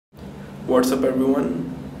What's up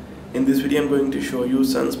everyone? In this video I'm going to show you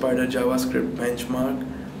Sunspider JavaScript benchmark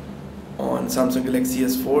on Samsung Galaxy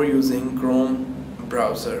S4 using Chrome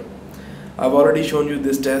browser. I've already shown you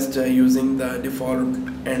this test using the default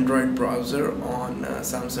Android browser on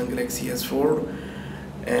Samsung Galaxy S4,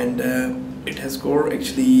 and it has scored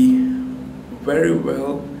actually very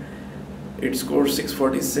well. It scores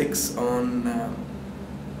 646 on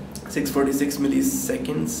 646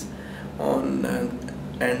 milliseconds on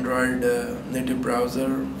Android native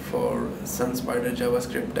browser for Sunspider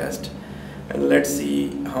JavaScript test, and let's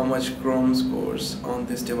see how much Chrome scores on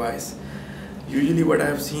this device. Usually what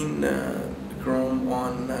I've seen Chrome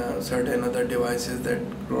on certain other devices, that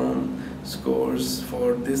Chrome scores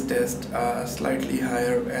for this test are slightly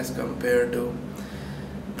higher as compared to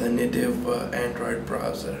the native Android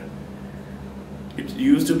browser. It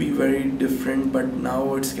used to be very different, but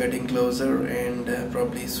now it's getting closer, and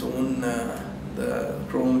probably soon the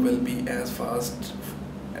Chrome will be as fast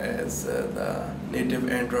as the native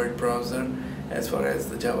Android browser as far as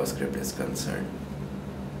the JavaScript is concerned.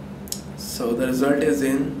 So the result is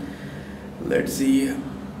in. Let's see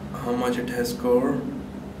how much it has scored.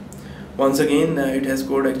 Once again, it has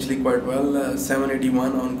scored actually quite well,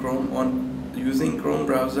 781 on Chrome. On using Chrome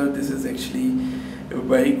browser, this is actually a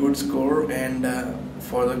very good score, and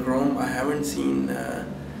for the Chrome I haven't seen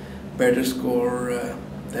better score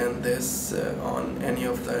than this on any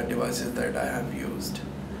of the devices that I have used.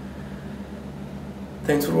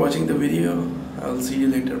 Thanks for watching the video. I'll see you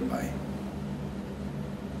later. Bye.